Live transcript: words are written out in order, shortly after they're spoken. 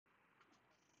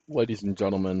Ladies and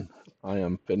gentlemen, I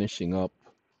am finishing up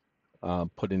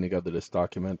putting together this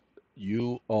document.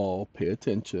 You all pay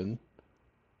attention,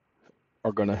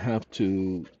 are going to have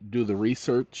to do the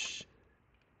research,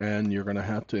 and you're going to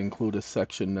have to include a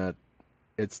section that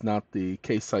it's not the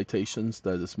case citations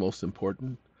that is most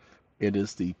important. It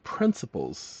is the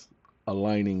principles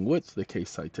aligning with the case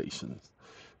citations.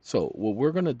 So, what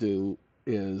we're going to do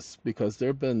is because there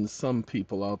have been some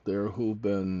people out there who've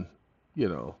been, you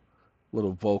know,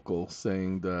 little vocal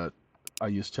saying that I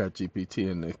use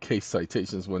ChatGPT and the case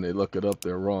citations when they look it up,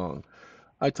 they're wrong.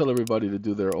 I tell everybody to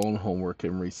do their own homework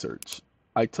and research.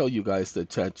 I tell you guys that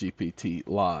ChatGPT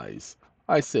lies.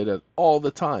 I say that all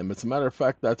the time. As a matter of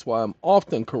fact, that's why I'm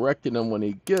often correcting him when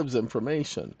he gives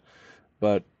information.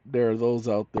 But there are those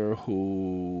out there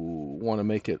who want to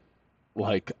make it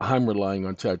like I'm relying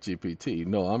on ChatGPT.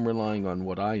 No, I'm relying on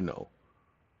what I know.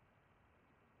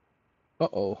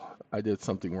 Uh-oh, I did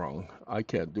something wrong. I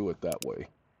can't do it that way.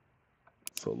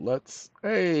 So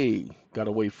hey,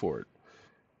 gotta wait for it.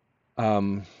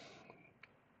 Um,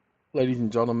 Ladies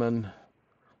and gentlemen,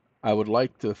 I would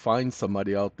like to find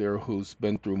somebody out there who's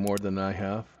been through more than I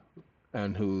have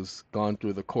and who's gone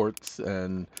through the courts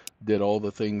and did all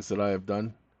the things that I have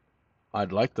done.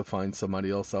 I'd like to find somebody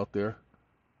else out there,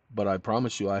 but I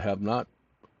promise you I have not.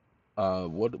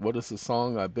 What is the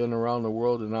song? I've been around the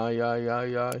world and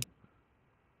I,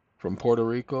 from Puerto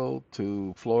Rico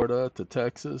to Florida to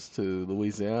Texas to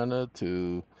Louisiana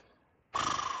to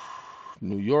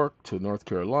New York to North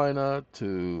Carolina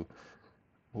to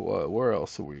where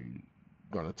else are we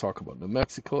going to talk about? New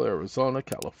Mexico, Arizona,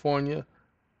 California.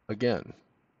 Again,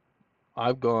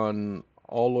 I've gone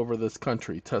all over this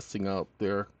country testing out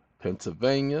their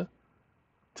Pennsylvania,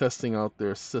 testing out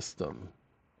their system.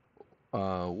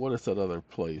 What is that other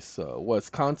place?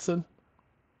 Wisconsin.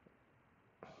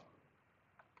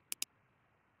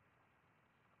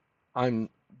 I'm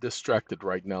distracted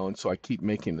right now, and so I keep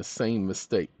making the same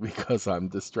mistake because I'm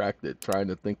distracted trying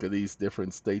to think of these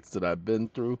different states that I've been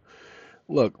through.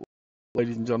 Look,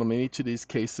 ladies and gentlemen, each of these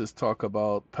cases talk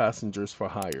about passengers for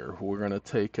hire. We're going to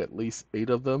take at least 8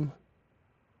 of them.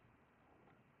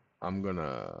 I'm going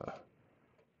to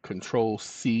Control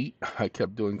C. I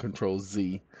kept doing Control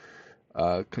Z.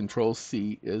 Control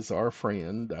C is our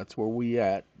friend. That's where we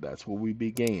at. That's where we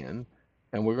began.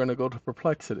 And we're going to go to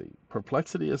Perplexity.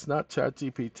 Perplexity is not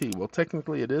ChatGPT. Well,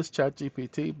 technically it is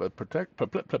ChatGPT, but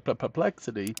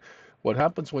Perplexity, what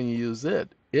happens when you use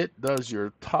it? It does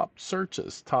your top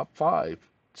searches, top 5,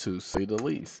 to say the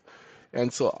least.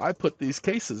 And so I put these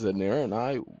cases in there,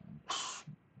 and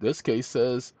this case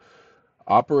says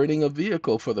operating a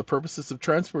vehicle for the purposes of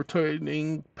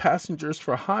transporting passengers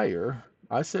for hire.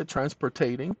 I said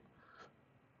transportating.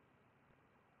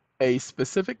 A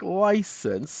specific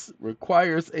license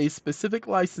requires a specific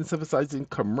license emphasizing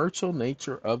commercial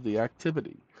nature of the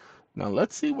activity. Now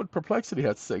let's see what Perplexity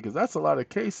has to say, because that's a lot of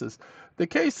cases. The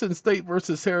case in State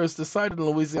versus Harris decided in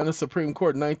Louisiana Supreme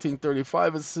Court in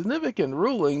 1935 is a significant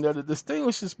ruling that it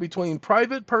distinguishes between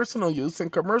private personal use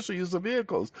and commercial use of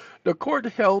vehicles. The court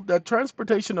held that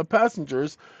transportation of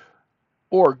passengers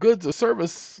or goods or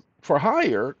service for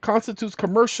hire constitutes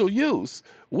commercial use,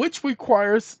 which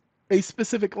requires a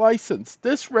specific license.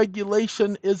 This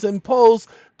regulation is imposed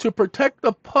to protect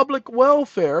the public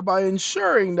welfare by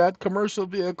ensuring that commercial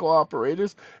vehicle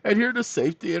operators adhere to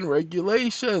safety and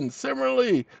regulations.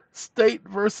 Similarly, State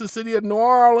versus City of New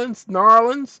Orleans,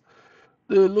 the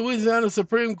Louisiana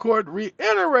Supreme Court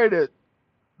reiterated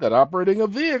that operating a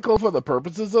vehicle for the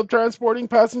purposes of transporting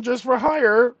passengers for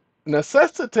hire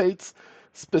necessitates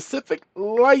specific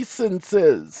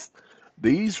licenses.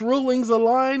 These rulings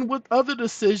align with other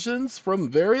decisions from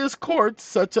various courts,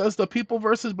 such as the People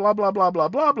versus blah blah blah blah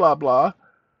blah blah blah,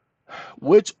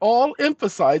 which all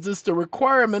emphasizes the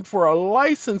requirement for a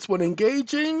license when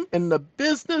engaging in the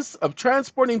business of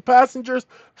transporting passengers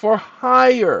for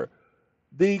hire.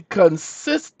 The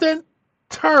consistent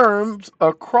terms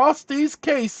across these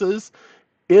cases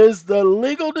is the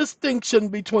legal distinction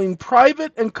between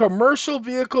private and commercial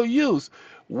vehicle use,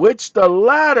 which the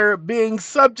latter being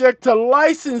subject to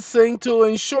licensing to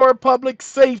ensure public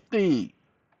safety.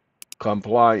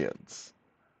 Compliance.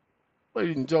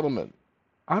 Ladies and gentlemen,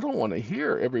 I don't want to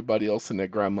hear everybody else and their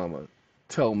grandmama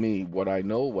tell me what I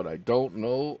know, what I don't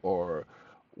know, or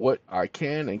what I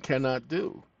can and cannot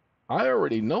do. I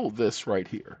already know this right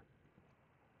here.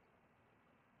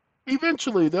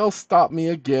 Eventually, they'll stop me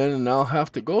again and I'll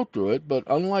have to go through it, but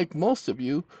unlike most of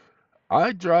you,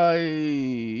 I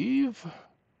drive,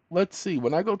 let's see,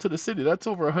 when I go to the city, that's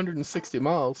over 160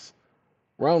 miles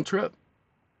round trip.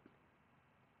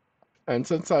 And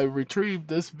since I retrieved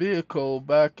this vehicle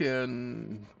back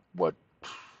in, what,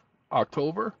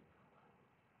 October,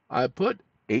 I put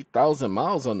 8,000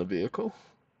 miles on the vehicle.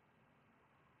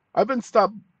 I've been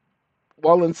stopped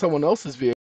while in someone else's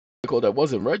vehicle that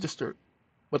wasn't registered,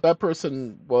 but that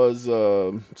person was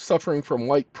suffering from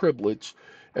white privilege,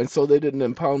 and so they didn't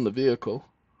impound the vehicle.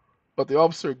 But the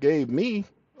officer gave me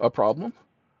a problem,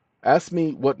 asked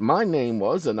me what my name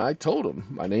was, and I told him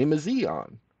my name is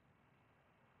EeoN.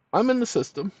 I'm in the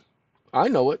system. I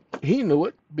know it. He knew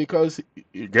it because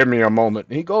give me a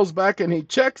moment. He goes back and he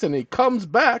checks and he comes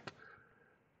back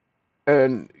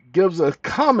and gives a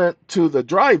comment to the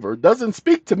driver, doesn't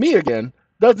speak to me again,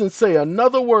 doesn't say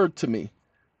another word to me,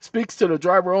 speaks to the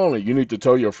driver only. You need to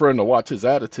tell your friend to watch his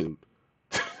attitude.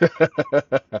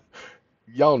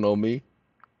 Y'all know me.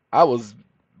 I was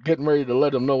getting ready to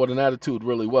let him know what an attitude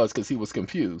really was because he was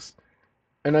confused.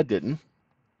 And I didn't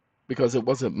because it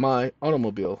wasn't my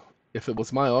automobile. If it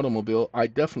was my automobile, I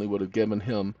definitely would have given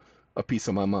him a piece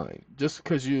of my mind. Just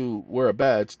because you wear a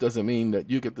badge doesn't mean that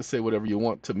you get to say whatever you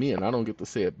want to me and I don't get to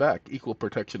say it back. Equal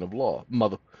protection of law,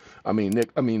 mother.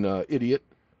 Idiot.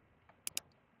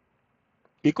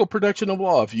 Equal protection of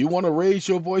law. If you want to raise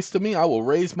your voice to me, I will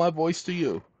raise my voice to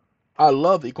you. I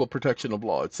love equal protection of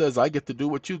law. It says I get to do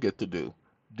what you get to do.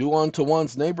 Do unto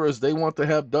one's neighbor as they want to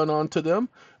have done unto them.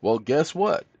 Well, guess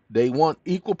what? They want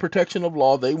equal protection of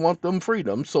law. They want them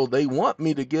freedom. So they want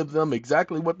me to give them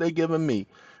exactly what they given me.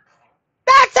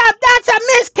 That's a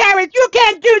miscarriage. You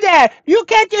can't do that. You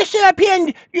can't just sit up here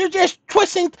and you're just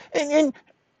twisting and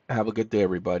have a good day,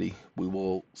 everybody. We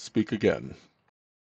will speak again.